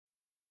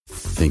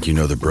Think you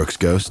know the Brooks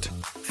Ghost?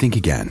 Think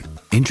again.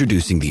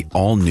 Introducing the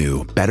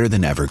all-new,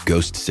 better-than-ever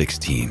Ghost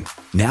 16.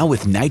 Now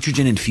with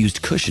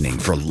nitrogen-infused cushioning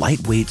for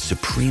lightweight,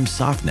 supreme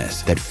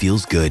softness that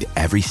feels good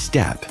every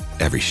step,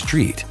 every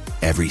street,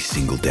 every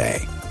single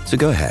day. So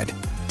go ahead,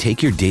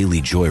 take your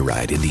daily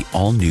joyride in the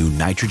all-new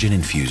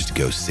nitrogen-infused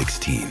Ghost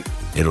 16.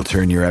 It'll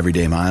turn your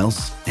everyday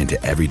miles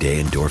into everyday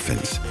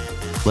endorphins.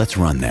 Let's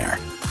run there.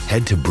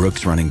 Head to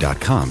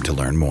brooksrunning.com to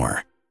learn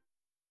more.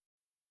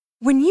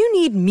 When you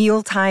need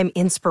mealtime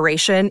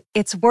inspiration,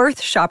 it's worth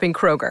shopping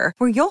Kroger,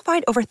 where you'll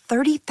find over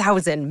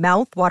 30,000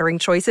 mouth-watering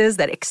choices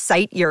that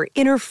excite your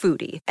inner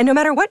foodie. And no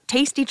matter what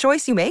tasty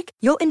choice you make,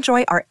 you'll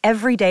enjoy our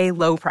everyday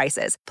low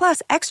prices,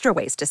 plus extra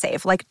ways to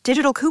save, like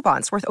digital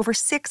coupons worth over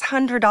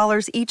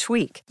 $600 each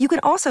week. You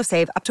can also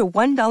save up to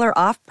 $1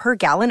 off per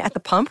gallon at the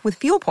pump with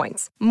fuel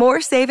points.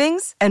 More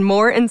savings and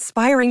more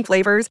inspiring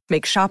flavors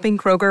make shopping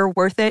Kroger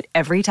worth it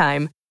every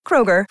time.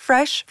 Kroger,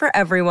 fresh for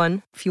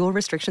everyone. Fuel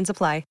restrictions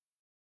apply.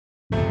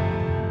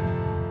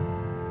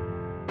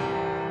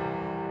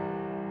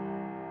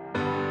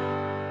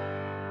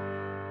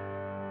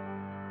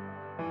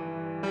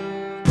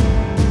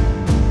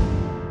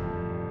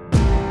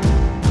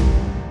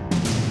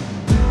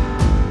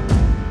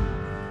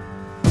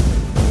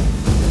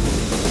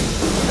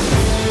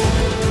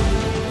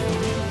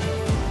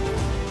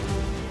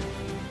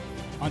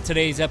 On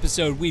today's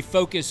episode, we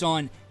focus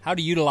on how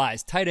to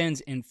utilize tight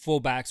ends and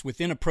fullbacks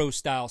within a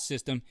pro-style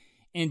system.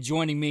 And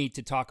joining me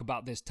to talk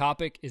about this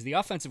topic is the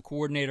offensive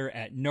coordinator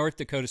at North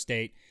Dakota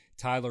State,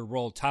 Tyler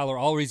Roll. Tyler,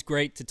 always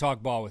great to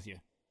talk ball with you.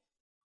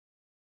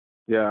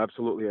 Yeah,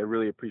 absolutely. I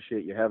really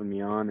appreciate you having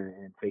me on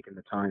and taking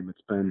the time.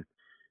 It's been,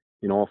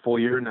 a full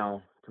year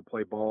now to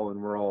play ball,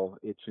 and we're all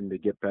itching to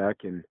get back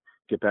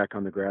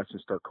on the grass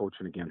and start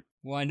coaching again.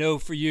 Well, I know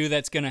for you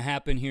that's going to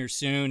happen here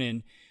soon,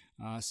 and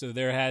so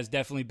there has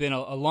definitely been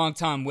a long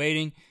time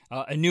waiting.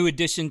 A new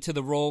addition to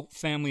the Roll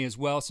family as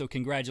well, so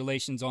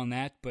congratulations on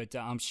that. But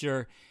I'm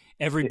sure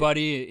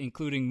everybody,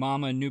 including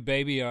mama and new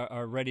baby,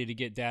 are ready to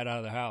get dad out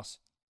of the house.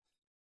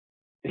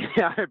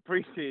 Yeah, I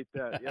appreciate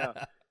that. Yeah.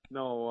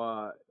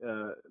 No,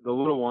 the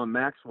little one,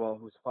 Maxwell,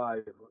 who's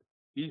 5,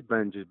 he's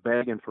been just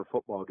begging for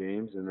football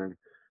games. And then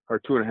our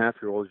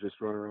 2.5-year-old is just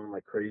running around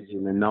like crazy.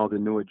 And then now the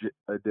new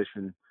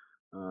addition,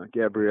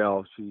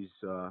 Gabrielle, she's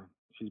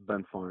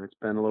been fun. It's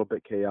been a little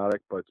bit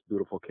chaotic, but it's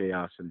beautiful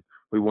chaos, and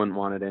we wouldn't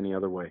want it any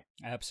other way.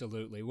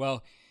 Absolutely.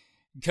 Well,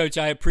 Coach,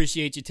 I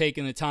appreciate you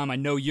taking the time. I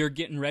know you're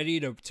getting ready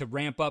to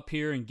ramp up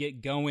here and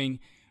get going.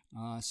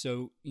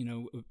 So,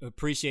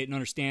 appreciate and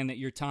understand that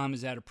your time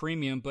is at a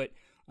premium. But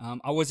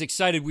I was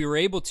excited we were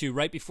able to,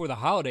 right before the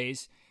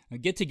holidays,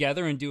 get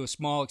together and do a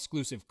small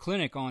exclusive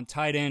clinic on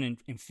tight end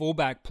and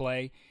fullback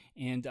play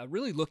and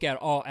really look at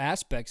all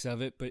aspects of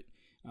it. But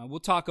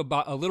we'll talk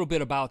about a little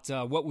bit about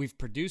what we've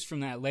produced from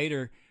that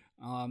later.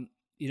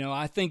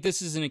 I think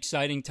this is an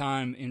exciting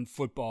time in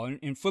football.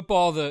 In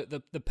football,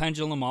 the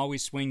pendulum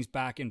always swings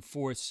back and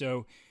forth.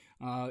 So,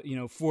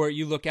 for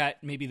you look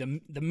at maybe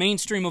the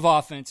mainstream of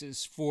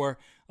offenses for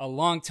a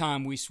long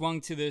time, we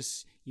swung to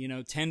this,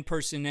 10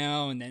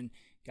 personnel, and then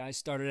guys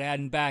started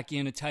adding back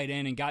in a tight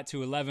end and got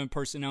to 11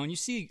 personnel. And you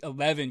see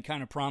 11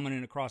 kind of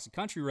prominent across the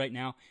country right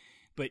now.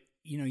 But,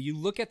 you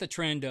look at the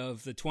trend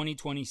of the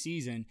 2020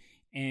 season,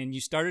 and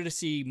you started to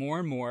see more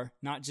and more,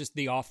 not just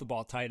the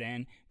off-the-ball tight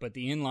end, but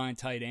the inline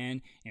tight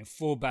end and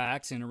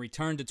fullbacks and a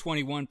return to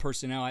 21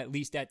 personnel, at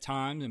least at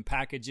times, and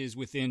packages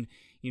within,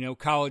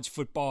 college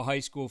football, high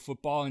school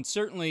football. And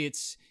certainly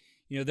it's,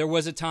 there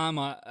was a time,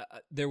 I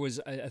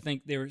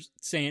think they were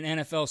saying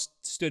NFL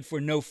stood for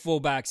no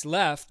fullbacks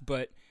left,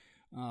 but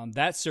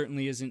that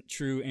certainly isn't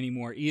true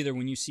anymore either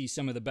when you see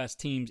some of the best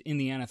teams in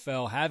the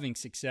NFL having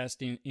success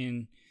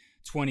in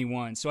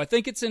 21. So I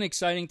think it's an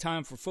exciting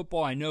time for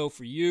football. I know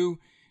for you,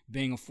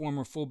 being a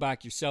former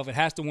fullback yourself, it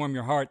has to warm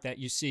your heart that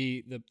you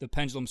see the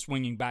pendulum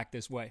swinging back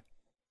this way.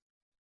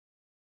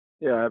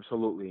 Yeah,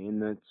 absolutely.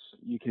 And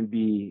you can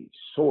be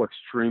so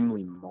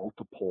extremely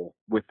multiple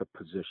with the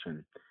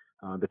position,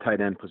 the tight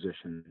end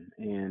position.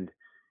 And,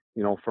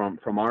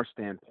 from our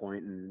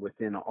standpoint and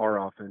within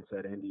our offense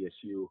at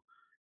NDSU,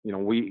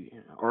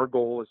 our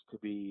goal is to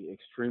be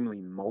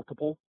extremely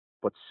multiple,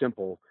 but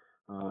simple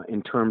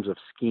in terms of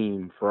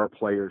scheme for our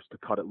players to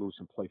cut it loose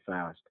and play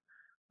fast.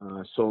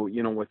 So,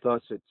 with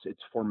us,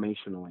 it's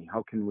formationally.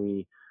 How can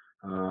we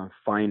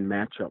find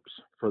matchups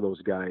for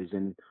those guys,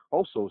 and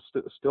also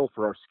still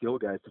for our skill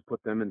guys to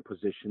put them in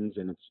positions,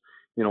 and it's,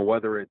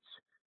 whether it's,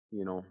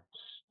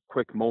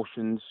 quick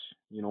motions,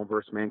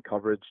 versus man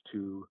coverage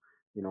to,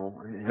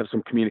 have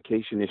some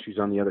communication issues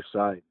on the other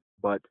side.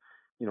 But,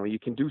 you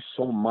can do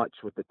so much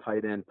with the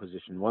tight end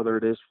position, whether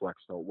it is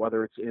flexed out,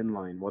 whether it's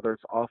inline, whether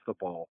it's off the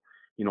ball,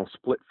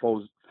 split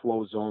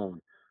flow zone,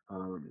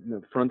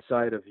 the front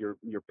side of your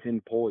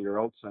pin pull,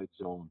 your outside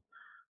zone.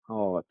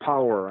 Oh,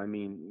 power. I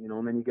mean,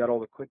 and then you got all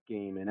the quick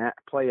game and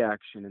play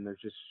action, and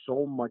there's just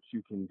so much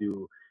you can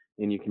do,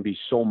 and you can be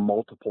so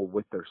multiple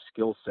with their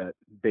skill set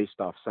based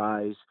off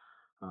size,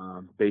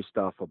 based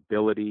off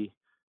ability.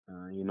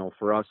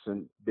 For us,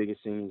 and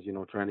biggest thing is,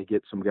 trying to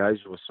get some guys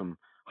with some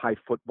high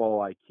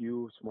football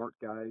IQ, smart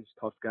guys,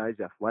 tough guys,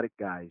 athletic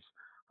guys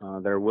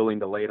that are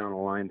willing to lay it on the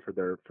line for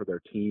their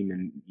team,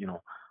 and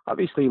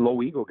obviously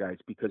low ego guys,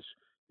 because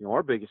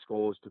our biggest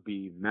goal is to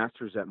be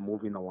masters at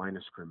moving the line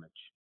of scrimmage.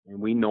 And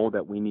we know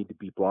that we need to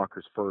be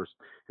blockers first.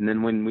 And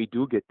then when we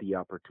do get the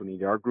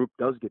opportunity, our group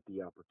does get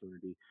the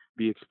opportunity,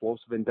 be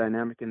explosive and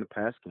dynamic in the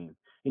pass game.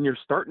 And you're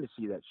starting to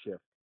see that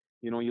shift.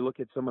 You look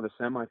at some of the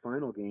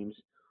semifinal games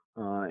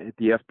at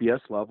the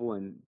FBS level,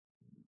 and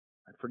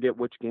I forget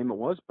which game it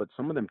was, but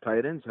some of them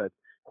tight ends had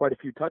quite a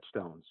few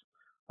touchdowns.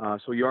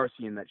 So you are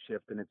seeing that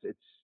shift, and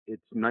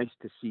it's nice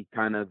to see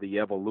kind of the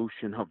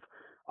evolution of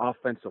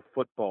offensive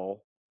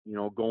football,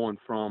 going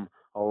from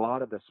a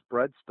lot of the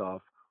spread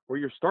stuff, where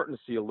you're starting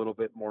to see a little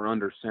bit more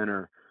under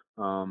center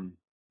offense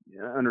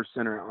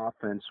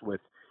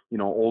with,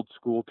 old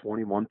school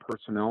 21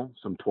 personnel,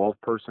 some 12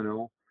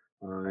 personnel.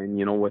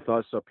 And, with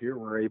us up here,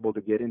 we're able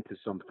to get into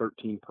some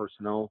 13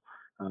 personnel,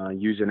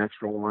 use an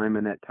extra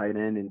lineman at tight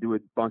end, and do a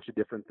bunch of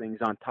different things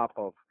on top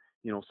of,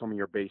 some of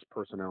your base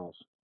personnels.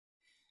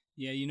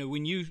 Yeah,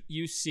 when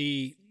you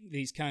see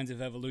these kinds of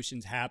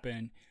evolutions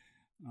happen,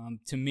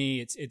 to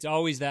me, it's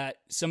always that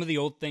some of the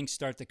old things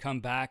start to come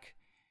back,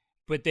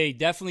 but they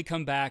definitely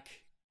come back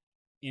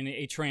in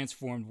a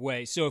transformed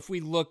way. So if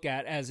we look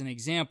at, as an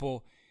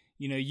example,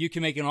 you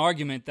can make an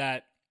argument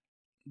that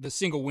the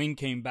single wing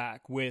came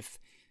back with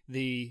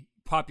the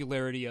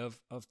popularity of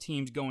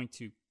teams going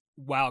to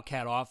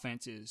wildcat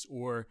offenses,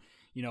 or,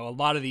 a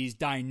lot of these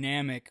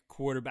dynamic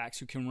quarterbacks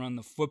who can run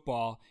the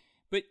football,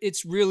 but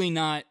it's really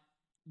not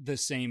the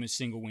same as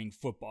single wing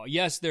football.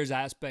 Yes, there's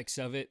aspects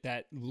of it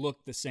that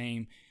look the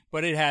same,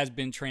 but it has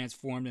been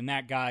transformed, and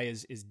that guy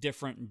is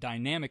different and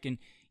dynamic. And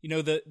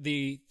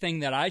the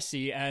thing that I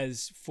see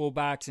as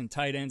fullbacks and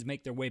tight ends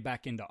make their way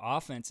back into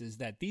offense is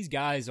that these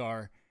guys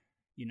are,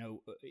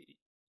 it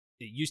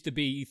used to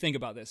be, you think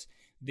about this,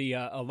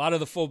 a lot of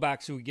the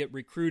fullbacks who get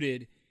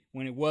recruited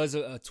when it was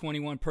a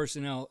 21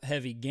 personnel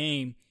heavy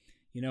game,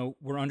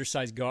 were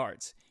undersized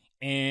guards,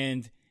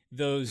 and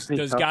those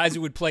guys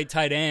who would play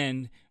tight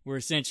end were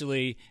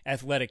essentially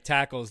athletic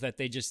tackles that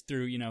they just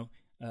threw,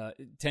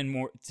 10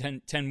 more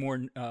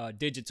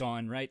digits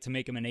on, right, to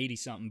make them an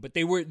 80-something. But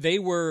they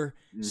were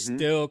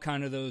still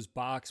kind of those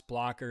box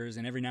blockers,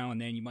 and every now and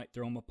then you might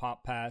throw them a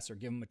pop pass or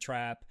give them a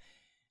trap.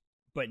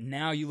 But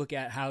now you look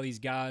at how these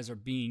guys are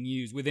being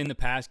used within the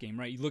pass game,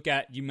 right?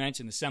 You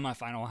mentioned the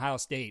semifinal, Ohio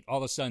State. All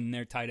of a sudden,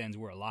 their tight ends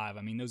were alive.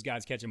 I mean, those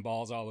guys catching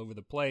balls all over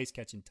the place,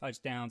 catching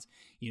touchdowns.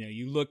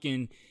 You look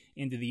into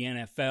the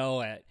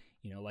NFL at,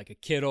 like a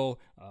Kittle,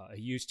 a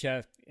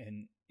Juszczyk,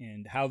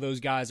 and how those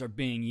guys are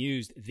being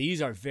used.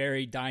 These are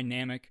very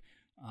dynamic,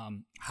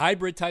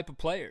 hybrid type of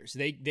players.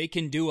 They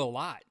can do a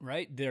lot,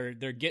 right? They're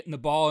getting the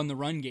ball in the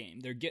run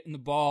game. They're getting the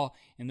ball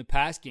in the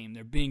pass game.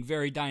 They're being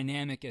very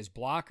dynamic as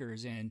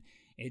blockers, and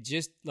it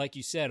just, like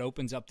you said,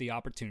 opens up the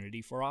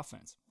opportunity for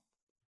offense.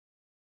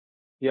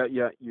 Yeah,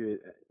 you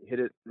hit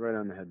it right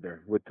on the head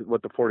there with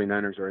what the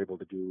 49ers are able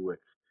to do with,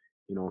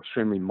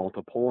 extremely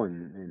multiple,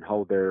 and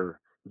how they're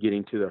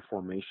getting to their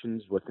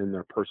formations within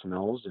their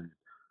personnels, and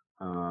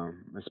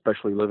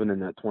especially living in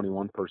that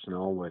 21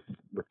 personnel with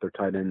their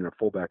tight end and their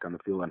fullback on the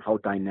field, and how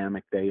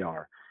dynamic they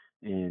are.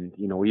 And,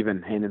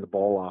 even handing the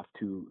ball off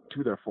to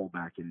their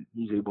fullback, and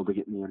he's able to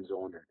get in the end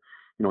zone. And,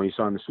 you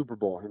saw in the Super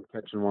Bowl, him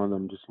catching one of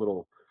them just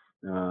little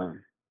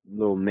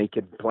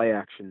naked play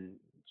action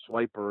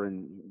swiper,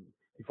 and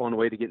he found a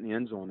way to get in the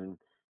end zone. And,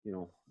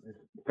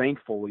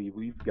 thankfully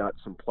we've got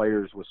some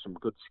players with some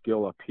good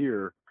skill up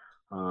here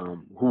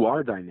who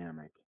are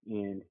dynamic.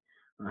 And,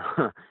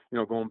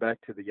 going back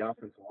to the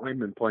offensive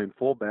lineman playing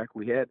fullback,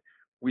 we have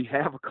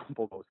a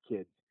couple of those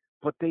kids,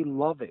 but they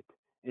love it,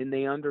 and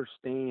they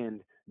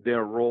understand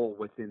their role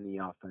within the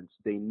offense.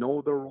 They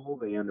know their role,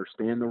 they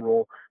understand the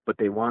role, but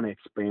they want to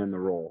expand the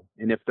role.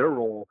 And if their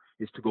role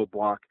is to go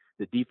block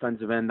the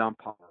defensive end on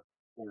power,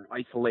 or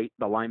isolate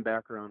the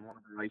linebacker on one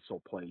of their ISO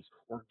plays,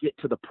 or get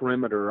to the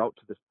perimeter out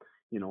to the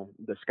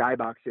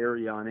skybox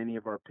area on any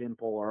of our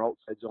pinball or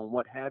outside zone,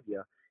 what have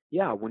you.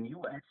 Yeah, when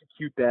you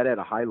execute that at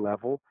a high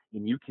level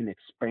and you can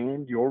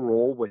expand your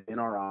role within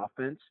our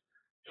offense,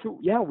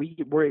 we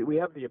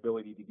have the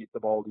ability to get the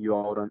ball to you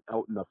out in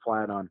the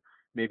flat on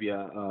maybe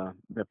a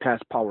pass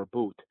power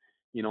boot,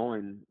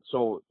 and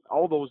so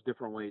all those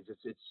different ways.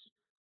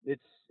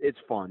 It's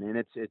fun, and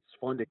it's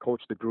fun to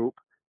coach the group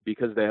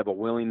because they have a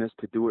willingness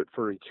to do it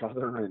for each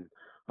other, and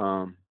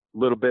a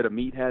little bit of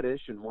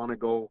meathead-ish, and want to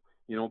go,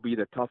 be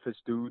the toughest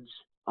dudes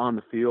on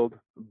the field,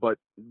 but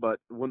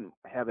wouldn't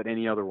have it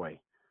any other way.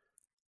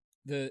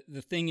 The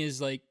thing is,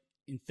 like,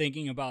 in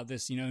thinking about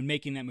this, and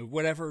making that move,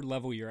 whatever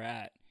level you're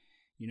at,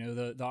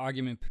 the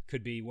argument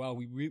could be, well,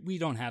 we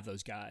don't have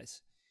those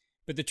guys.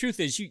 But the truth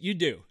is, you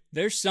do.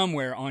 They're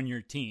somewhere on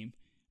your team,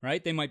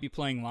 right? They might be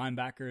playing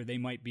linebacker. They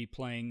might be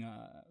playing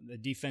the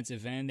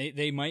defensive end.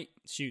 They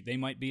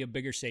might be a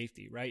bigger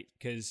safety, right?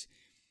 Because,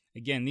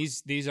 again,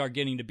 these are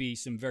getting to be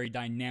some very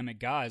dynamic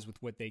guys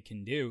with what they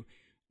can do.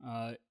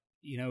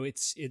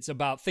 It's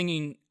about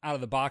thinking out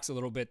of the box a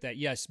little bit, that,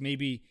 yes,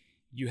 maybe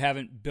you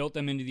haven't built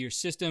them into your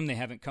system. They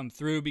haven't come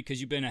through because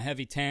you've been a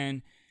heavy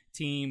 10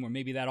 team, or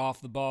maybe that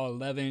off the ball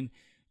 11,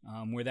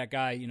 where that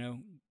guy,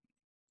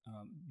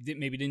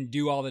 maybe didn't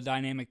do all the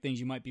dynamic things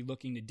you might be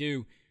looking to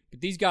do. But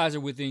these guys are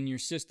within your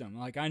system.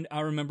 Like I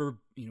remember,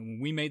 when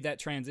we made that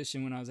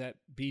transition when I was at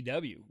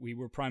BW, we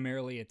were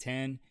primarily a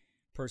 10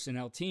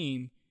 personnel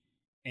team.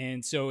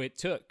 And so it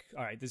took,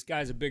 all right, this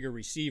guy's a bigger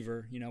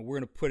receiver. We're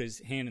going to put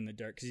his hand in the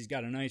dirt because he's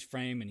got a nice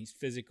frame and he's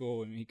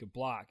physical and he could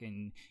block.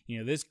 And,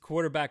 this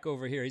quarterback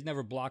over here, he's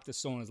never blocked a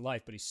soul in his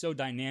life, but he's so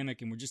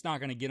dynamic and we're just not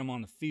going to get him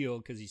on the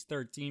field because he's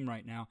third team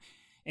right now.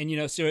 And,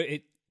 so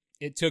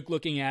it took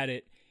looking at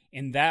it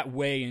in that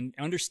way and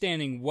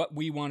understanding what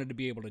we wanted to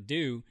be able to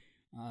do,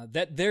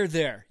 that they're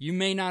there. You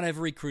may not have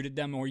recruited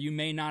them or you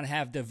may not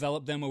have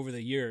developed them over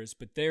the years,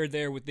 but they're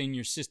there within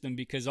your system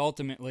because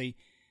ultimately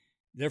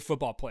they're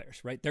football players,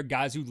 right? They're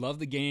guys who love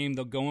the game.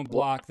 They'll go and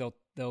block.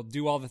 They'll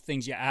do all the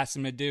things you ask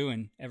them to do,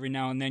 and every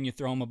now and then you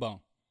throw them a bone.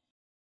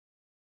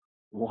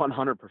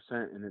 100%,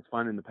 and it's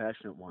finding the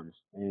passionate ones.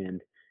 And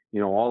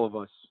all of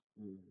us,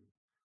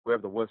 we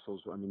have the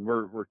whistles. I mean,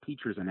 we're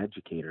teachers and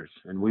educators,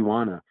 and we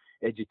want to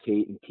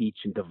educate and teach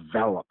and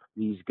develop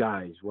these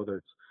guys, whether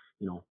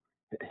it's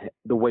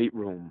the weight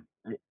room,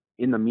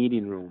 in the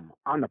meeting room,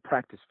 on the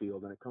practice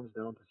field, and it comes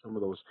down to some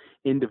of those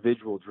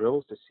individual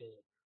drills to see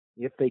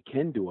if they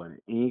can do it.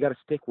 And you got to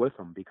stick with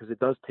them because it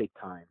does take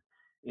time,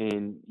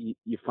 and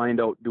you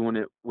find out doing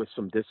it with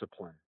some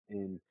discipline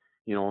and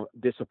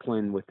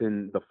discipline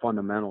within the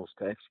fundamentals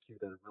to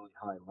execute at a really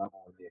high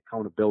level, and the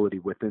accountability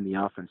within the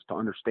offense to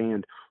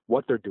understand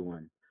what they're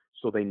doing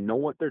so they know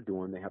what they're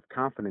doing, they have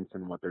confidence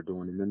in what they're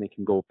doing, and then they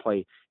can go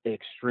play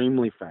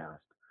extremely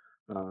fast.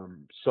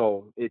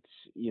 So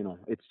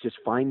it's just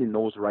finding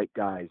those right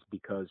guys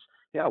because,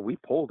 we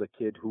pulled a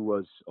kid who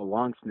was a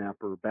long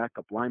snapper,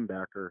 backup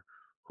linebacker,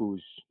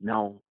 who's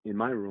now in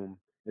my room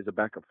as a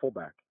backup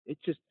fullback. You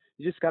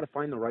just got to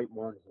find the right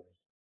ones.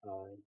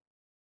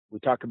 We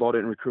talked about it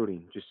in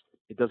recruiting.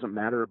 It doesn't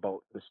matter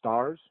about the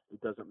stars. It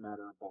doesn't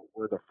matter about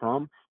where they're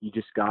from. You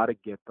just got to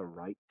get the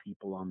right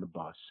people on the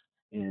bus.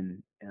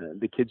 And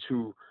the kids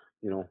who,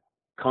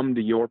 come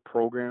to your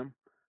program,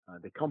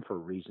 they come for a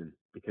reason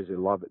because they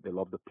love it. They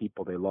love the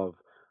people. They love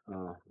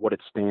what it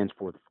stands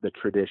for, the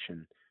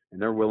tradition,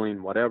 and they're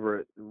willing, whatever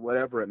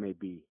it may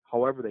be,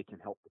 however they can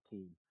help the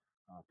team,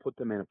 put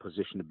them in a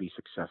position to be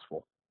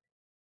successful.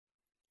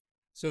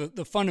 So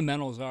the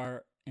fundamentals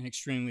are an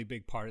extremely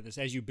big part of this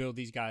as you build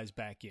these guys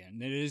back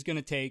in. It is going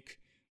to take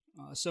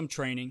some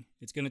training.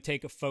 It's going to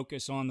take a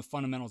focus on the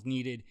fundamentals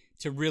needed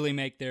to really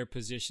make their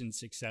position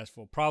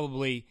successful.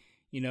 Probably,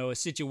 a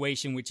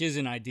situation which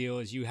isn't ideal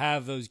is you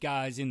have those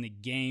guys in the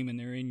game and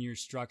they're in your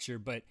structure,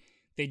 but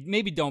they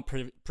maybe don't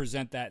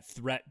present that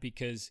threat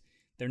because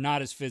they're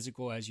not as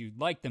physical as you'd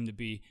like them to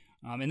be.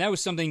 And that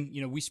was something,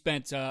 we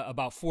spent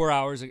about 4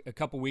 hours a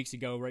couple weeks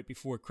ago, right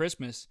before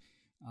Christmas,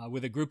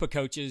 with a group of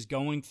coaches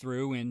going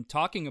through and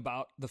talking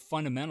about the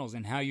fundamentals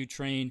and how you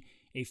train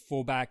a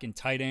fullback and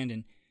tight end.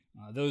 And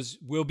those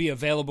will be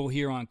available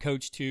here on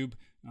CoachTube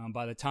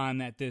by the time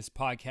that this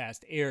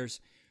podcast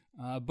airs.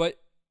 But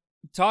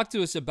talk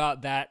to us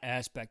about that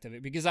aspect of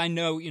it, because I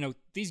know,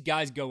 these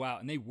guys go out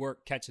and they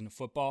work catching the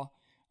football,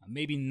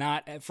 maybe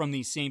not from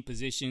these same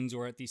positions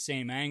or at these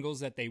same angles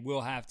that they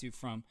will have to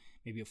from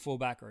maybe a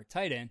fullback or a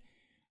tight end.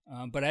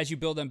 But as you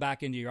build them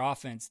back into your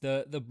offense,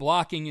 the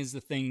blocking is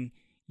the thing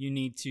you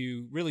need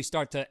to really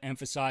start to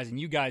emphasize, and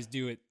you guys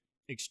do it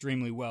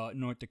extremely well at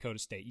North Dakota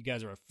State. You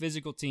guys are a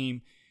physical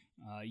team.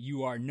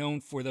 You are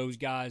known for those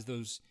guys,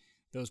 those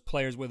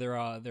players,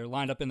 whether they're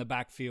lined up in the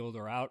backfield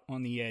or out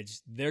on the edge,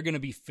 they're going to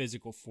be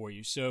physical for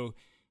you. So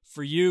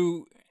for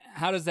you,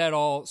 how does that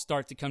all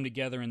start to come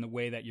together in the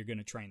way that you're going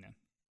to train them?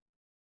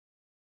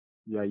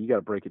 Yeah, you got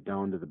to break it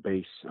down to the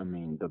base. I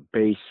mean, the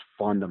base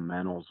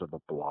fundamentals of a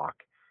block.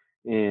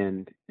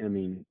 And,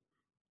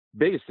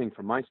 biggest thing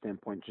from my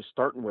standpoint, just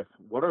starting with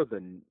what are the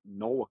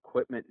no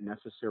equipment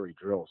necessary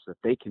drills that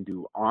they can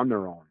do on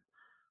their own.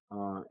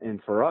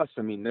 And for us,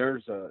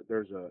 there's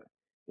a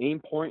aim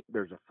point,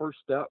 there's a first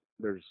step,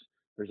 there's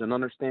an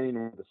understanding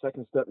of what the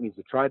second step needs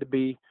to try to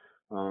be.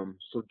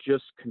 So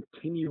just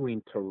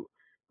continuing to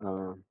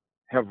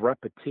have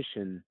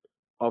repetition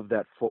of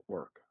that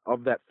footwork,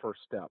 of that first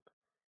step,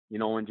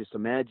 and just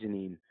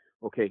imagining,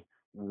 okay,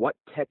 what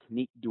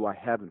technique do I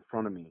have in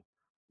front of me?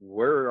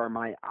 Where are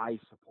my eyes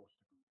supposed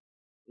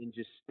to be? And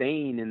just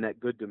staying in that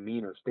good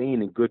demeanor,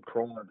 staying in good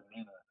crawler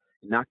demeanor,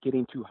 not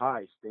getting too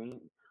high, staying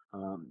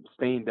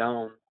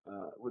down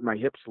with my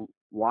hips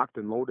locked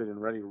and loaded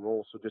and ready to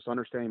roll. So just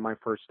understanding my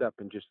first step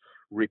and just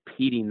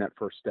repeating that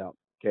first step.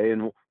 Okay,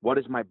 and what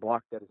is my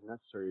block that is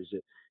necessary?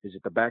 Is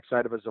it the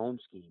backside of a zone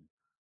scheme?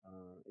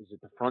 Is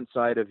it the front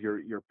side of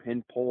your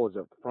pin pull? Is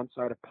it the front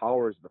side of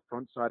power? Is it the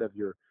front side of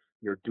your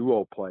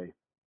duo play?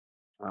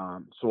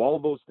 So all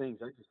of those things,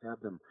 I just have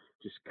them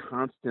just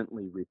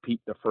constantly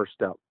repeat the first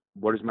step.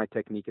 What is my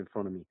technique in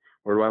front of me?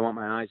 Where do I want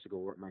my eyes to go?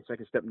 Where my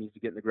second step needs to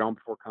get in the ground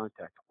before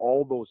contact.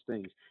 All those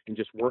things, and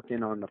just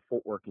working on the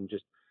footwork and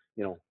just,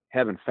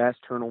 having fast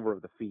turnover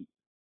of the feet.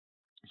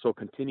 So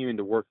continuing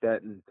to work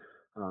that, and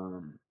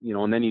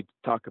And then you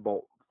talk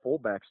about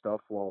fullback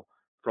stuff. Well,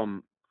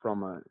 from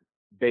a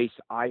base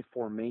I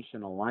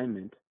formation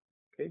alignment,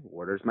 okay,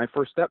 where does my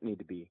first step need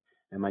to be?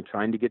 Am I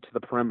trying to get to the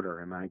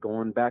perimeter? Am I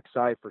going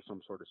backside for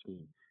some sort of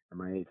scheme?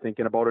 Am I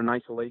thinking about an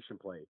isolation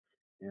play?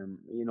 And,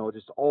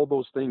 just all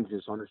those things,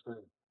 just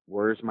understanding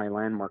where's my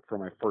landmark for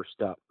my first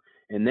step.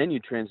 And then you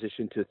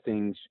transition to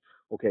things,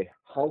 okay,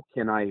 how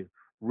can I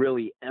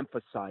really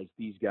emphasize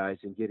these guys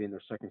in getting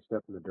their second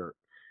step in the dirt?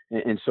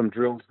 And some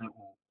drills that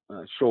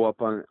will show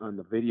up on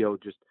the video,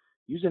 just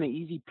using an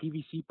easy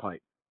PVC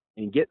pipe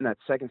and getting that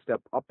second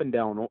step up and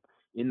down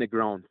in the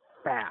ground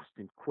fast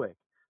and quick.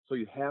 So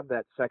you have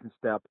that second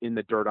step in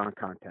the dirt on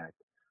contact.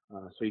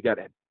 So you got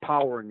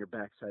power in your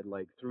backside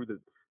leg through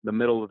the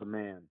middle of the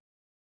man,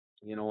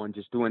 and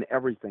just doing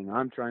everything.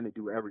 I'm trying to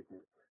do everything.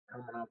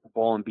 Coming off the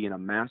ball and being a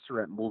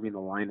master at moving the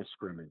line of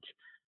scrimmage,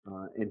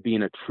 and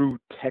being a true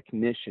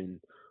technician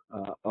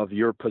of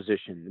your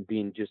position, and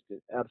being just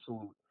an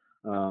absolute,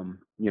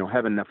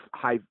 having the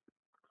high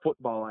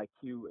football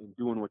IQ and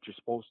doing what you're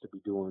supposed to be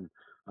doing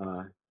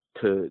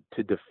to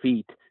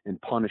defeat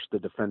and punish the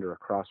defender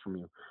across from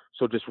you.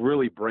 So just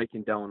really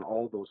breaking down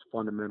all those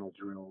fundamental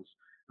drills,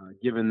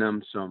 giving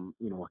them some,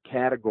 a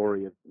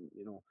category of,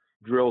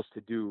 drills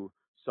to do.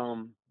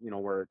 Some,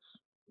 where it's,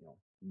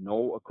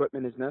 no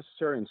equipment is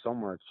necessary, and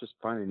somewhere it's just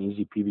finding an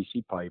easy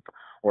PVC pipe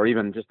or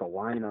even just a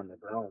line on the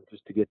ground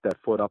just to get that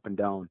foot up and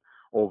down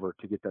over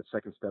to get that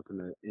second step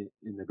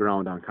in the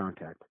ground on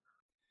contact.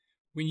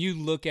 When you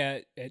look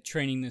at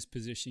training this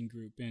position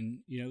group, and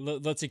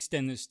let's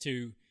extend this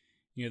to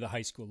the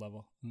high school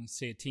level. Let's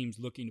say a team's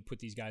looking to put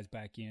these guys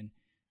back in.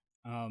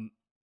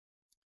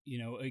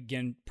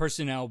 Again,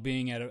 personnel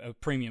being at a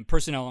premium,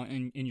 personnel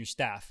in your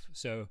staff.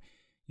 So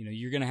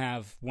you're going to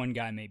have one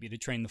guy maybe to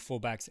train the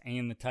fullbacks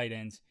and the tight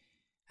ends.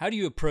 How do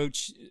you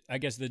approach, I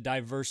guess, the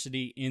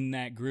diversity in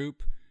that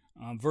group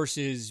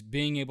versus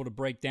being able to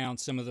break down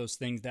some of those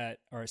things that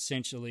are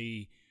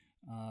essentially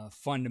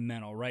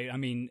fundamental, right? I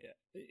mean,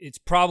 it's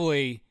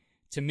probably,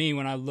 to me,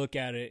 when I look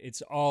at it,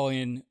 it's all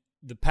in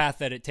the path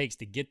that it takes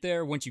to get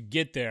there. Once you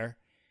get there,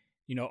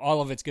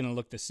 all of it's going to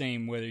look the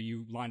same, whether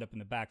you lined up in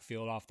the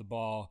backfield, off the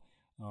ball,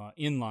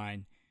 in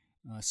line.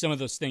 Some of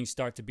those things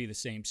start to be the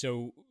same.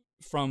 So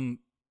from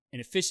an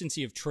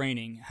efficiency of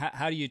training,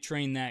 how do you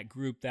train that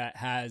group that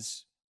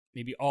has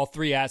maybe all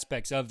three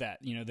aspects of that?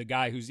 The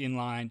guy who's in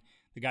line,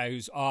 the guy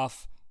who's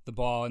off the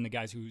ball, and the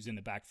guys who's in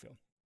the backfield.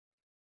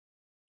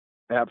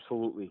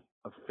 Absolutely.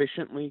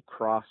 Efficiently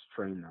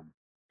cross-train them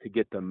to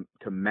get them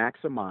to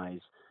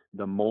maximize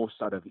the most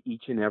out of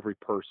each and every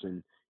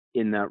person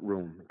in that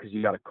room, because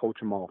you got to coach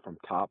them all from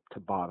top to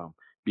bottom,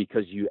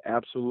 because you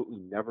absolutely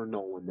never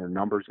know when their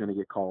number is going to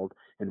get called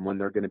and when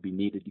they're going to be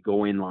needed to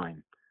go in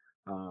line.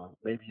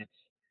 Maybe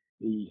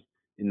it's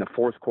in the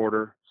fourth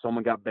quarter,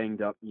 someone got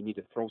banged up. You need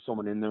to throw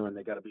someone in there, and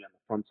they got to be on the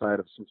front side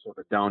of some sort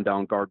of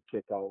down guard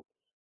kick out,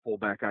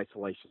 fullback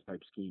isolation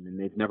type scheme, and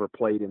they've never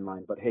played in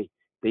line. But hey,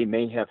 they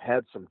may have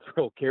had some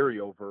drill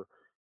carryover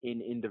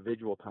in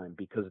individual time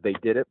because they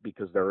did it,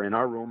 because they're in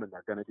our room and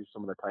they're going to do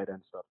some of the tight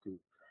end stuff too.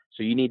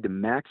 So you need to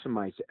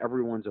maximize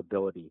everyone's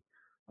ability.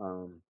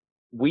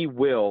 We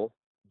will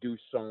do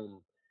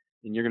some,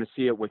 and you're going to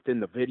see it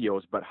within the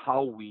videos, but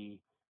how we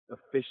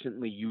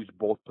efficiently use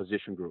both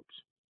position groups.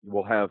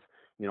 We'll have,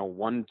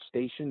 one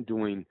station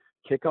doing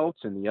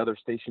kickouts and the other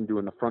station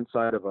doing the front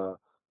side of a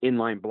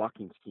inline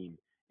blocking scheme,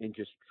 and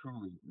just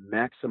truly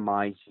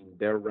maximizing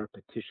their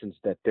repetitions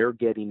that they're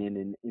getting in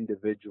an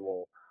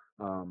individual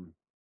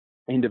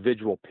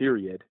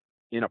period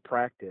in a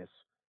practice.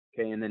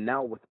 Okay. And then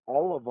now with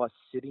all of us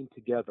sitting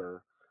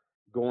together,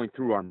 going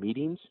through our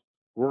meetings,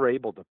 we're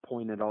able to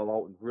point it all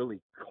out and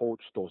really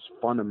coach those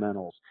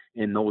fundamentals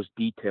and those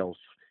details.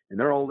 And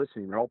they're all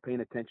listening. They're all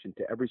paying attention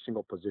to every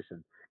single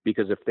position,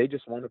 because if they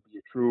just want to be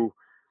a true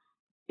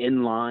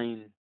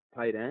inline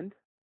tight end,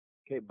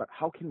 okay, but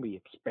how can we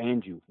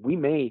expand you? We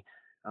may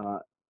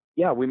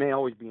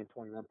always be in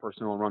 21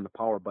 personnel and run the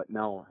power, but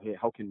now, hey,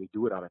 how can we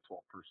do it out of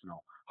 12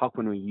 personnel? How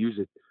can we use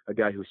it, a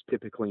guy who's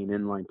typically an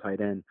inline tight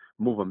end,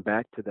 move him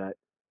back to that,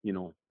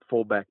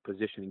 fullback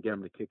position and get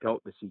him to kick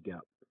out the C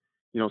gap?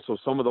 So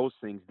some of those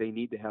things, they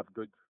need to have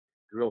good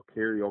drill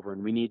carryover,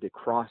 and we need to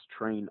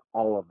cross-train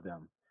all of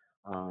them,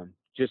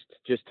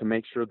 just to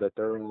make sure that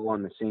they're all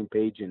on the same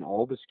page in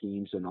all the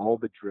schemes and all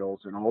the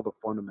drills and all the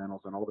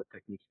fundamentals and all the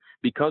techniques.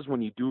 Because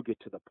when you do get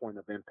to the point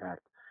of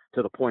impact,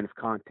 to the point of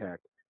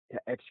contact, to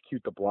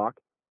execute the block,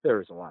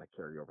 there is a lot of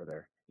carryover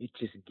there. It's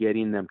just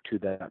getting them to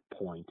that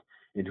point,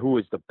 and who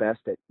is the best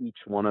at each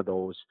one of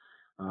those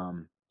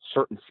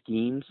certain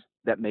schemes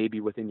that may be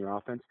within your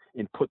offense,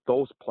 and put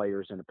those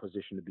players in a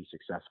position to be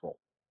successful.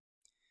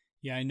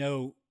 Yeah, I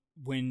know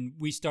when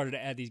we started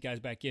to add these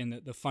guys back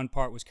in, the fun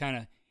part was kind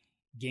of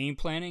game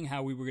planning,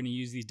 how we were going to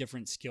use these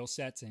different skill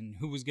sets and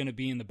who was going to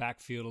be in the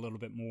backfield a little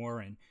bit more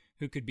and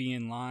who could be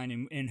in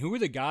line, and who were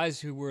the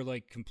guys who were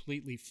like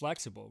completely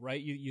flexible,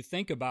 right? You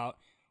think about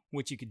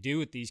what you could do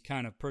with these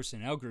kind of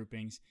personnel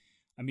groupings.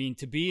 I mean,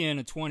 to be in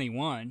a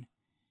 21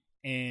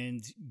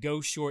 and go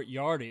short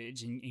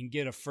yardage and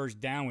get a first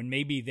down when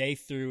maybe they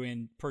threw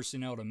in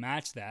personnel to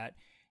match that,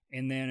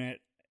 and then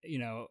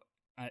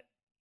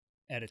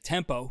at a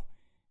tempo,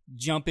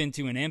 jump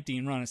into an empty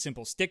and run a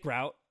simple stick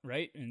route,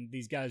 right? And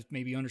these guys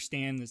maybe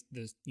understand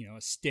this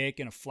a stick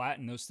and a flat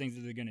and those things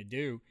that they're going to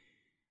do.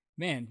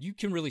 Man, you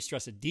can really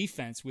stress a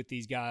defense with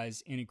these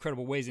guys in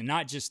incredible ways, and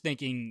not just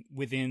thinking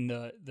within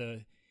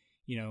the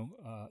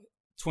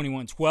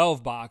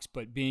 21-12 box,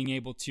 but being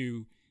able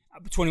to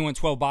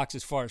 21-12 box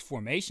as far as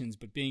formations,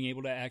 but being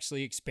able to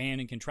actually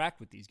expand and contract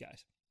with these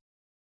guys.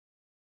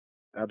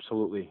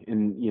 Absolutely.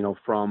 And,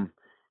 from,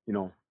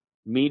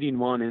 meeting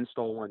one,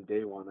 install one,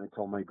 day one, I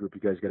tell my group,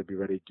 you guys got to be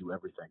ready to do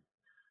everything.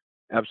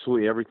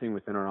 Absolutely everything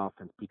within our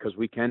offense, because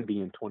we can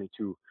be in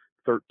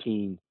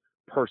 22-13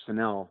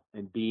 personnel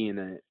and be in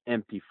an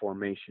empty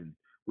formation.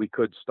 We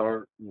could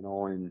start,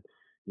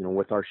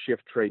 with our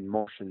shift trade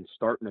motion,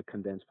 start in a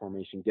condensed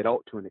formation, get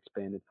out to an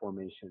expanded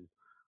formation.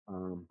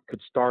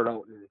 Could start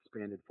out in an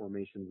expanded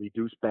formation,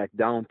 reduce back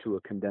down to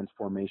a condensed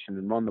formation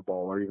and run the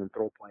ball, or even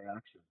throw play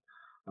action.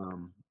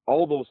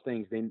 All those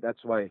things,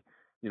 that's why,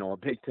 a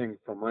big thing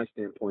from my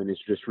standpoint is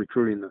just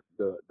recruiting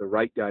the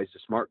right guys, the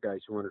smart guys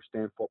who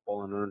understand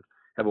football and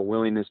have a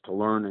willingness to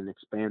learn and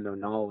expand their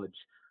knowledge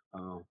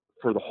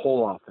for the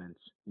whole offense,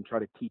 and try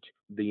to teach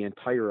the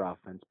entire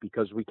offense,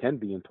 because we can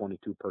be in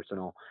 22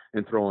 personnel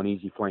and throw an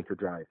easy flanker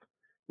drive.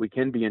 We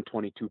can be in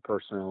 22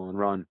 personnel and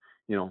run,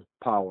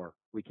 power.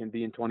 We can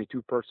be in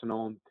 22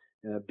 personnel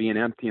and be an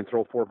empty and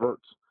throw 4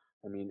 verts.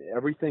 I mean,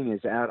 everything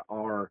is at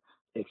our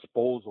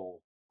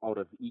disposal out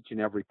of each and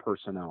every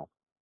personnel.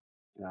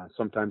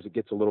 Sometimes it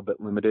gets a little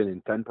bit limited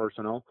in 10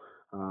 personnel.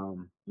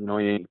 You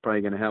ain't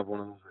probably going to have one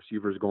of those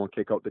receivers go and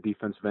kick out the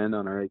defensive end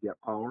on our get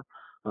power.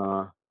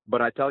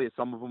 But I tell you,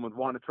 some of them would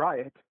want to try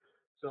it.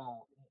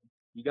 So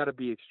you got to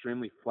be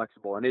extremely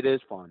flexible, and it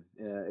is fun.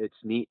 It's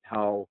neat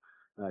how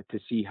to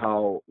see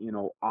how,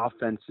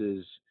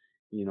 offenses,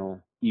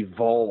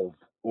 evolve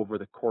over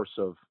the course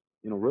of,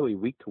 really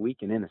week to week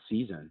and in a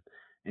season.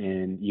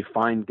 And you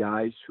find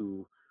guys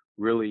who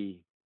really,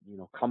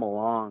 come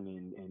along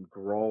and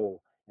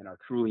grow and are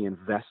truly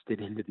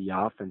invested into the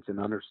offense and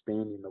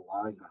understanding the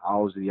whys, the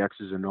hows, the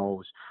X's and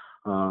O's,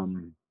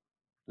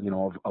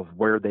 of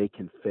where they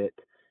can fit.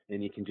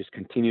 And you can just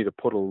continue to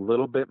put a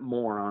little bit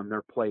more on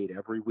their plate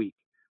every week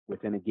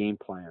within a game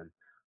plan.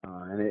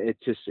 And it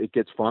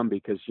gets fun,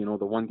 because,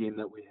 the one game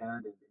that we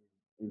had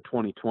in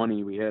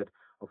 2020, we had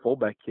a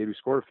fullback kid who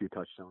scored a few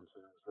touchdowns.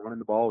 He was running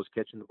the ball, was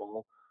catching the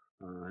ball,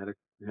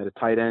 had a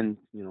tight end,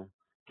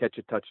 catch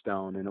a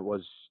touchdown, and it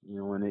was,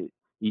 an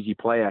easy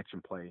play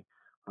action play.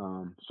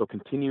 So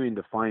continuing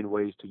to find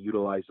ways to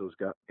utilize those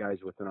guys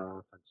within our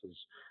offenses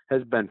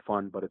has been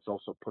fun, but it's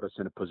also put us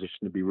in a position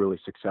to be really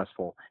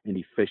successful and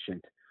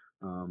efficient,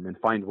 and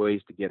find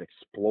ways to get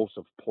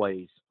explosive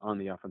plays on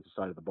the offensive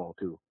side of the ball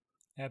too.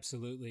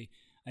 Absolutely.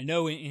 I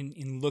know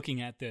in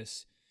looking at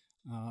this,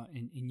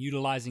 in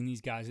utilizing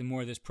these guys in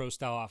more of this pro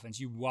style offense,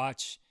 you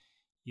watch,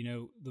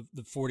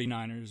 the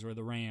 49ers or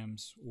the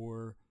Rams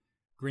or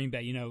Green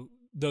Bay,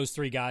 those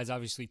three guys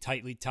obviously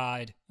tightly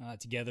tied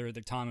together at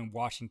their time in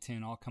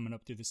Washington, all coming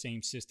up through the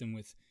same system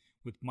with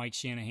Mike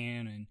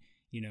Shanahan and,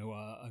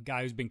 a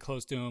guy who's been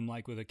close to him,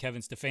 like with a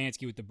Kevin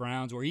Stefanski with the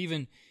Browns, or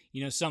even,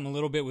 something a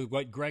little bit with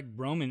what Greg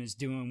Roman is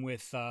doing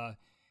with, the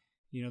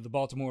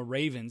Baltimore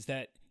Ravens,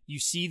 that you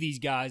see these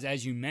guys,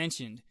 as you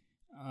mentioned,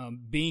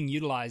 being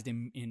utilized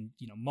in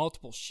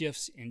multiple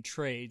shifts and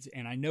trades.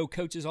 And I know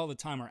coaches all the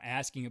time are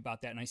asking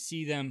about that. And I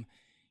see them,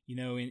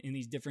 in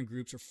these different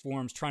groups or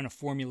forums trying to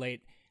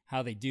formulate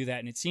how they do that.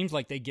 And it seems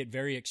like they get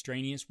very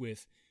extraneous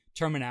with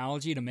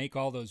terminology to make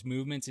all those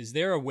movements. Is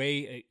there a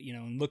way,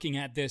 in looking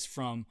at this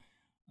from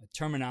a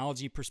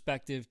terminology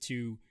perspective,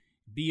 to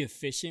be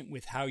efficient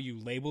with how you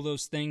label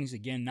those things?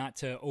 Again, not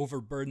to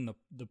overburden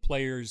the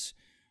player's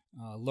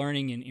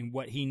learning and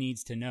what he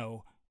needs to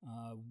know.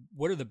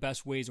 What are the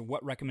best ways, or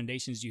what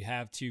recommendations do you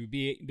have to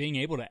being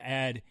able to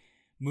add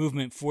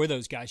movement for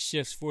those guys,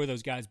 shifts for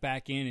those guys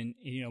back in,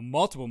 and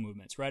multiple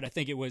movements, right? I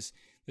think it was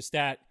the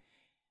stat,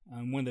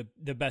 one of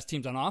the best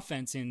teams on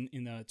offense in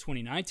the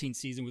 2019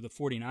 season with the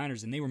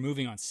 49ers, and they were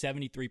moving on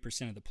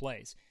 73% of the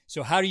plays.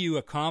 So how do you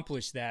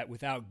accomplish that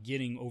without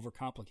getting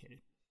overcomplicated?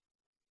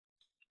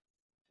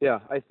 Yeah,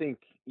 I think,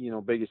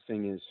 biggest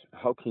thing is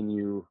how can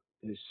you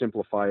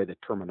simplify the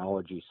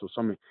terminology? So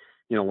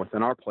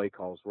within our play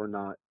calls, we're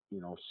not,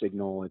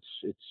 signal,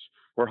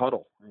 we're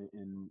huddle,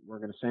 and we're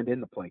going to send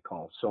in the play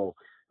call. So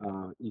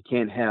you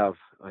can't have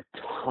a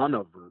ton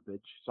of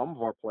verbiage. Some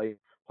of our play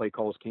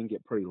calls can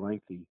get pretty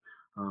lengthy.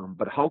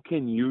 But how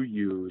can you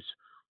use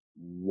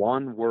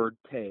one word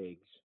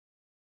tags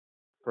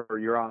for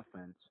your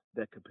offense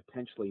that could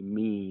potentially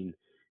mean,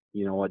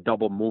 a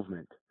double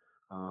movement,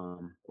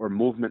 or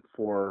movement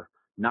for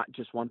not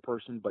just one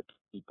person, but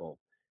people?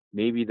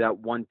 Maybe that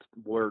one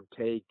word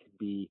tag could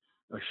be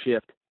a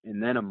shift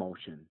and then a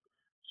motion.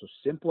 So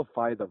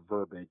simplify the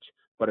verbiage,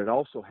 but it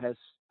also has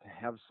to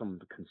have some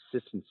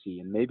consistency,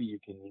 and maybe you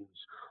can use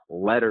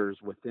letters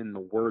within the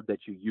word that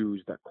you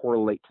use that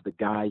correlate to the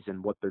guys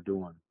and what they're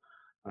doing.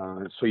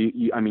 So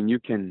you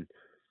can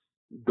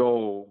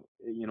go,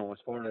 as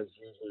far as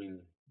using,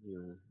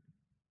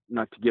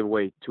 not to give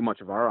away too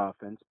much of our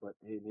offense, but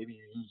hey, maybe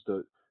you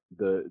use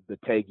the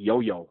tag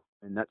yo-yo,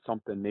 and that's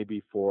something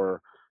maybe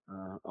for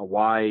a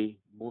Y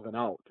moving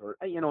out, or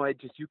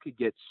you could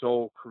get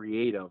so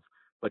creative,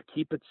 but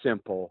keep it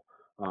simple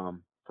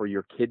for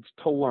your kids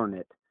to learn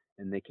it,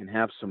 and they can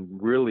have some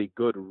really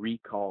good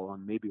recall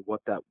on maybe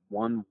what that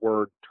one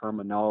word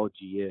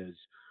terminology is.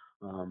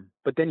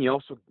 But then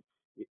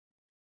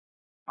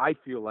I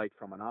feel like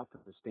from an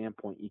offensive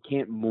standpoint, you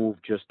can't move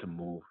just to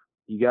move.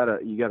 You gotta,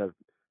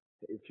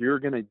 if you're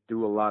gonna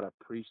do a lot of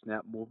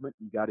pre-snap movement,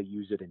 you gotta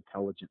use it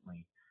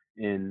intelligently.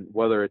 And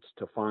whether it's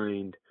to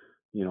find,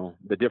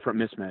 the different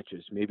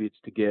mismatches, maybe it's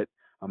to get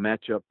a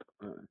matchup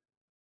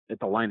at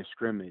the line of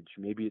scrimmage,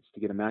 maybe it's to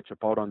get a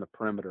matchup out on the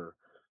perimeter.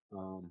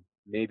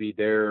 Maybe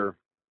they're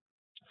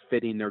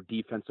fitting their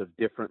defensive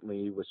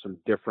differently with some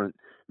different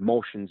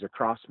motions or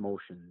cross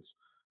motions.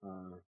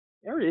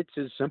 It's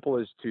as simple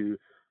as to,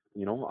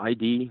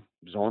 ID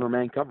zone or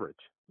man coverage.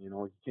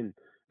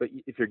 But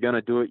if you're going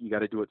to do it, you got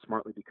to do it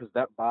smartly, because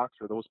that box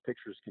or those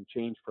pictures can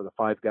change for the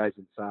five guys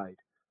inside.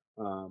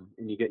 And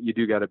you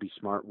do got to be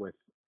smart with,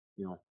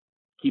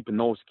 keeping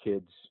those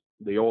kids,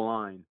 the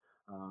O-line,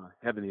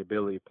 having the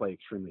ability to play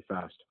extremely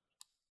fast.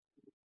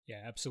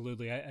 Yeah,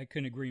 absolutely. I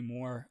couldn't agree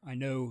more. I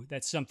know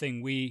that's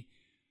something we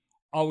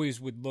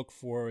always would look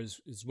for is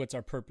what's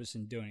our purpose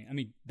in doing it. I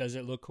mean, does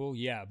it look cool?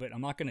 Yeah, but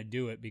I'm not going to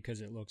do it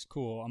because it looks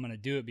cool. I'm going to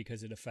do it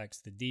because it affects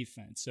the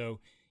defense. So,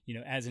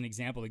 as an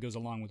example that goes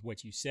along with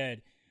what you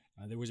said,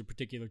 there was a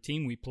particular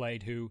team we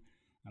played who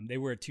they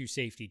were a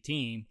 2-safety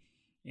team,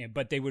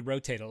 but they would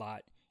rotate a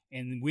lot.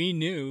 And we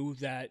knew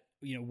that,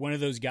 one of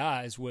those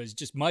guys was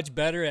just much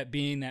better at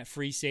being that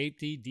free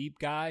safety, deep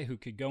guy who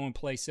could go and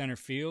play center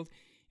field.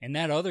 And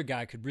that other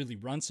guy could really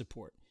run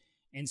support.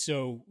 And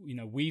so,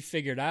 we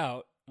figured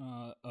out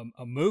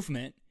a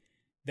movement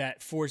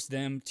that forced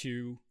them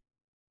to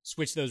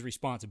switch those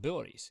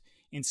responsibilities.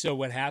 And so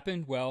what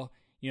happened? Well,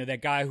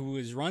 that guy who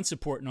was run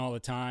supporting all the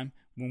time,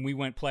 when we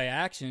went play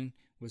action,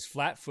 was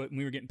flat foot and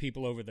we were getting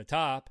people over the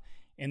top.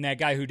 And that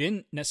guy who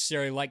didn't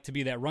necessarily like to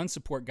be that run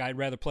support guy,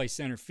 rather play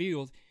center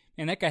field,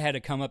 and that guy had to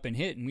come up and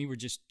hit, and we were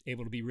just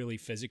able to be really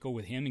physical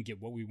with him and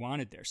get what we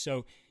wanted there.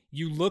 So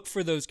you look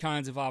for those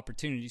kinds of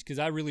opportunities, because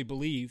I really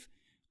believe,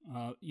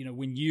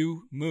 when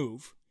you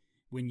move,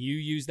 when you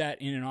use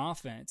that in an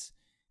offense,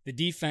 the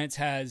defense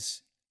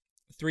has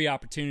 3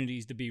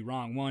 opportunities to be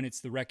wrong. 1,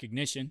 it's the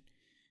recognition.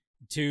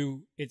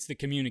 2, it's the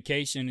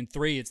communication. And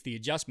 3, it's the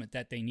adjustment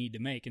that they need to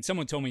make. And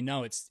someone told me,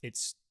 no, it's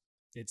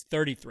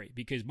 33,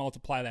 because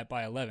multiply that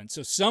by 11.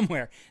 So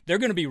somewhere they're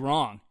going to be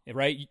wrong,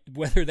 right?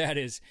 Whether that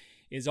is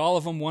all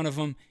of them, one of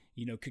them,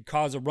 could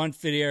cause a run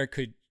fit error,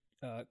 could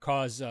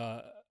cause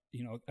a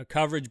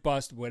coverage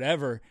bust,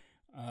 whatever.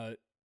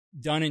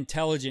 Done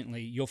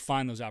intelligently, you'll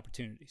find those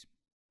opportunities.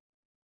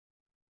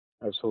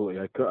 Absolutely.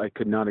 I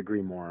could not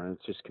agree more. And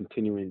it's just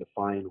continuing to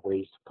find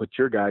ways to put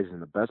your guys in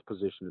the best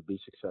position to be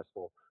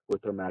successful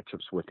with their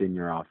matchups within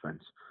your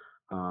offense.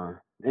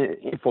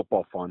 And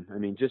football fun. I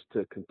mean, just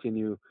to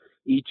continue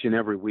each and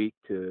every week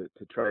to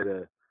try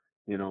to,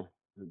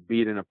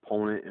 beat an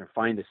opponent and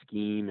find a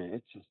scheme.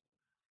 And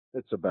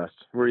it's the best.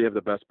 Where you have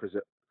the best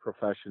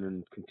profession,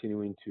 and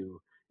continuing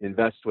to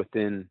invest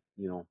within,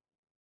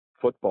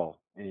 football,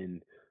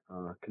 and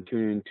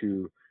continuing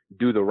to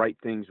do the right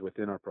things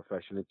within our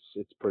profession.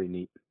 It's pretty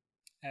neat.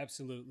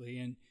 Absolutely.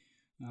 And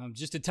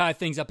just to tie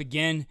things up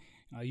again,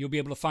 you'll be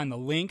able to find the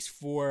links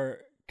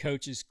for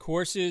Coach's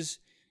courses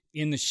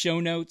in the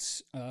show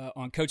notes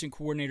on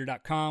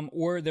coachingcoordinator.com,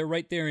 or they're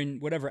right there in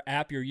whatever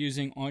app you're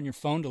using on your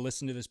phone to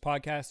listen to this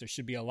podcast. There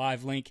should be a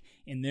live link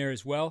in there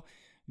as well.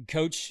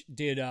 Coach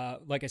did,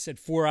 like I said,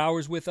 4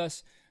 hours with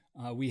us.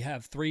 We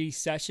have 3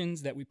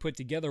 sessions that we put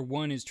together.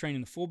 One is training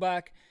the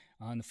fullback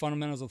on the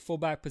fundamentals of the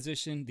fullback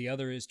position. The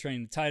other is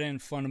training the tight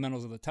end,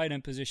 fundamentals of the tight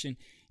end position.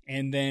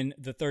 And then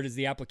the third is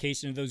the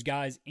application of those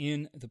guys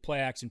in the play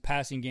action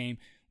passing game.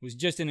 It was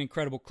just an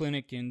incredible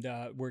clinic, and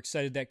we're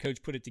excited that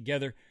Coach put it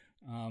together.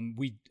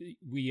 We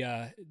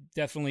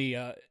definitely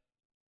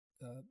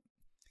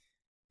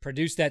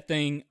produced that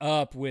thing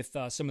up with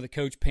some of the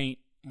Coach paint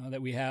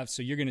that we have.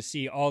 So you're going to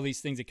see all these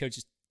things that Coach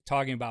is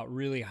talking about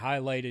really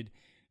highlighted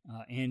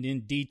and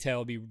in detail.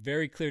 It'll be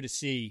very clear to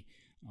see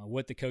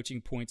what the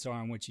coaching points are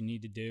and what you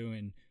need to do.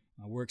 And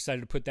we're excited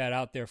to put that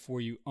out there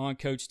for you on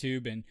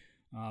CoachTube. And,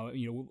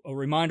 a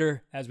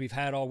reminder, as we've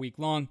had all week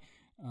long,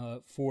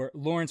 for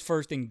Lauren's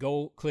First and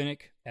Goal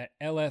Clinic at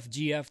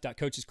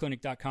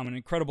lfgf.coachesclinic.com. An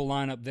incredible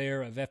lineup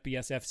there of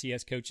FBS,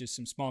 FCS coaches,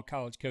 some small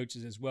college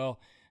coaches as well,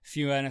 a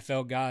few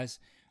NFL guys,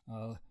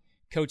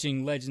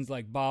 coaching legends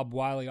like Bob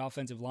Wiley,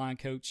 offensive line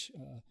coach,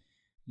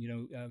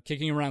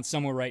 kicking around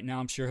somewhere right now.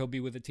 I'm sure he'll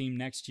be with the team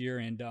next year.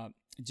 And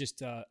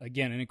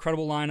again, an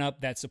incredible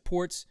lineup that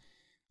supports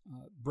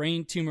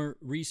brain tumor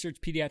research,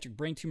 pediatric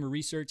brain tumor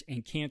research,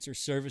 and cancer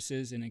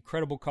services, an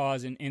incredible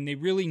cause. And they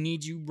really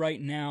need you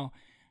right now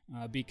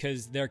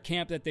because their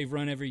camp that they've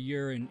run every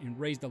year and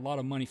raised a lot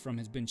of money from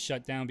has been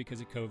shut down because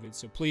of COVID.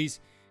 So please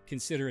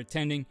consider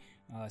attending.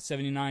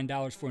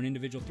 $79 for an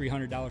individual,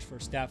 $300 for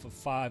a staff of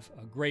 5.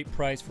 A great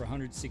price for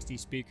 160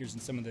 speakers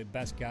and some of the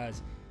best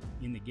guys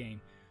in the game.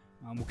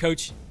 Well,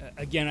 Coach,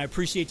 again, I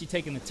appreciate you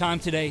taking the time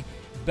today.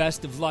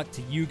 Best of luck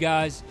to you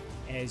guys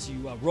as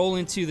you roll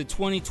into the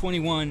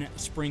 2021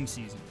 spring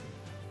season.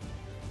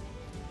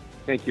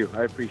 Thank you.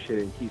 I appreciate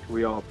it. And Keith,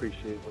 we all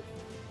appreciate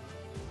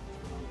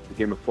the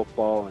game of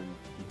football and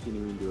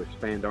continuing to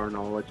expand our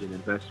knowledge and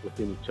invest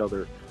within each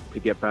other to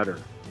get better.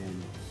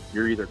 And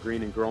you're either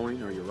green and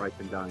growing or you're ripe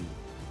and dying.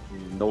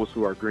 And those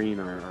who are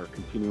green are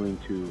continuing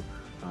to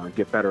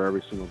get better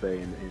every single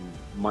day. And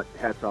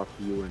hats off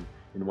to you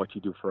and what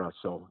you do for us.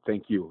 So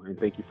thank you. And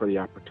thank you for the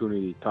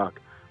opportunity to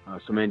talk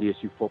some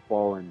NDSU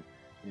football and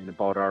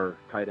about our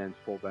tight ends,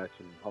 fullbacks,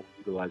 and how we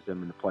utilize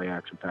them in the play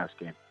action pass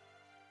game.